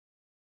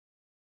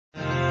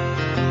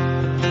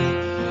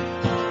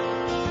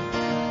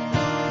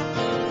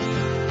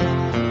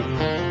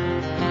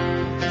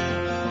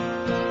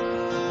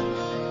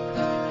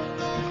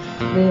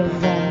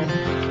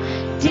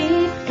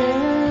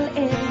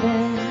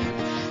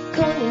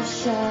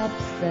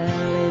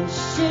selling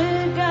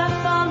sugar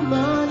for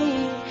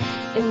money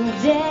in the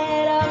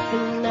dead of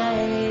the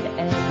night,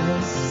 and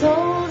her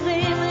soul's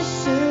in the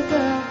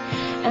sugar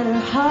and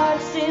her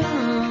heart's in the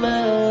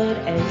mud,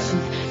 and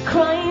she's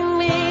crying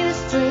with a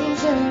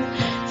stranger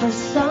for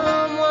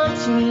someone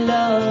to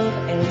love,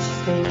 and she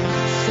thinks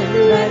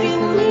somebody's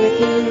gonna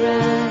make it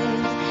right,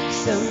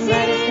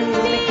 somebody's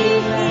gonna make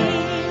it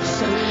right,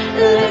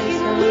 somebody's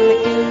gonna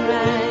make it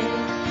right,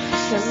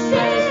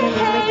 somebody's gonna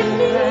make it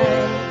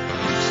right,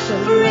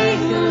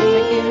 somebody's gonna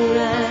make it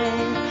right,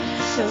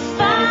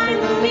 somebody's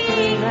gonna make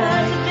it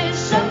right, there's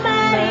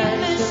somebody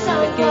for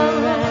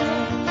someone.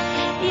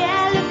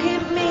 Yeah, look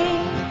at me,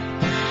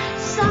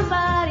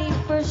 somebody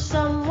for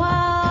someone.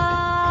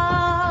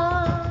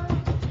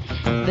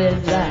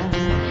 There's a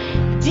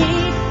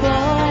deep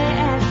boy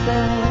at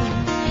the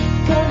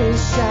gun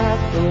shop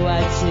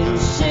watching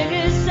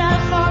sugar sell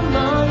for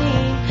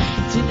money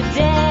to the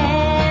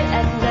dead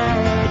at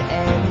night,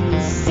 and he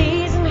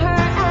sees in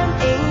her an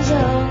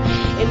angel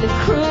in the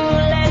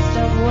cruelest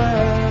of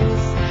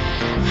worlds,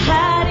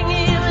 hiding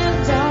in the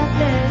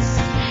darkness,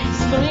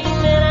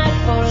 screaming out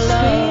for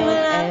love,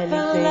 and he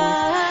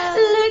thinks,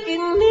 look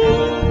at me,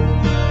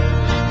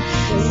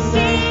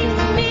 see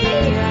me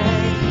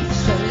right,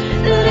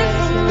 look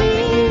for me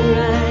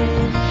right,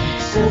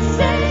 so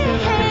say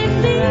hey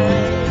me,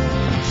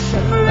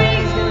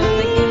 bring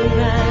me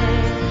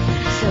right,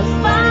 so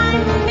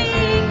find me,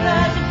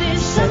 'cause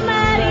there's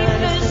somebody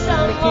for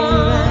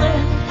someone.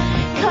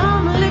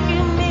 Come look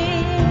at me,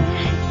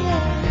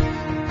 yeah.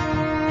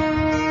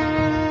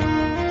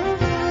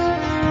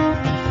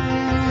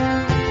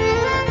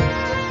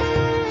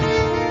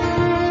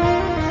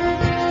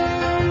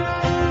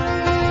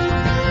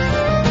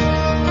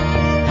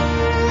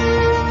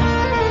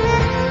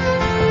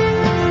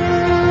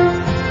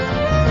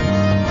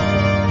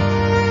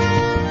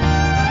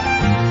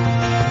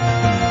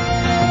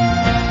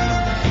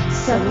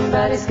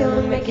 Somebody's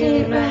gonna make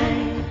it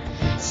right,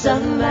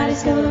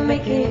 somebody's gonna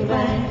make it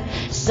right,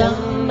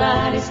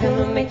 somebody's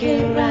gonna make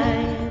it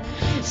right,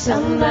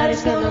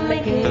 somebody's gonna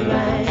make it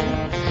right,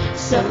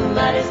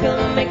 somebody's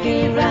gonna make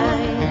it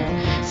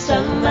right,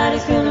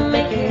 somebody's gonna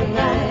make it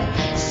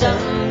right,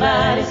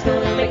 somebody's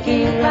gonna make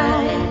it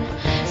right,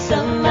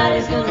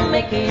 somebody's gonna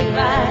make it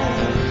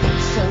right.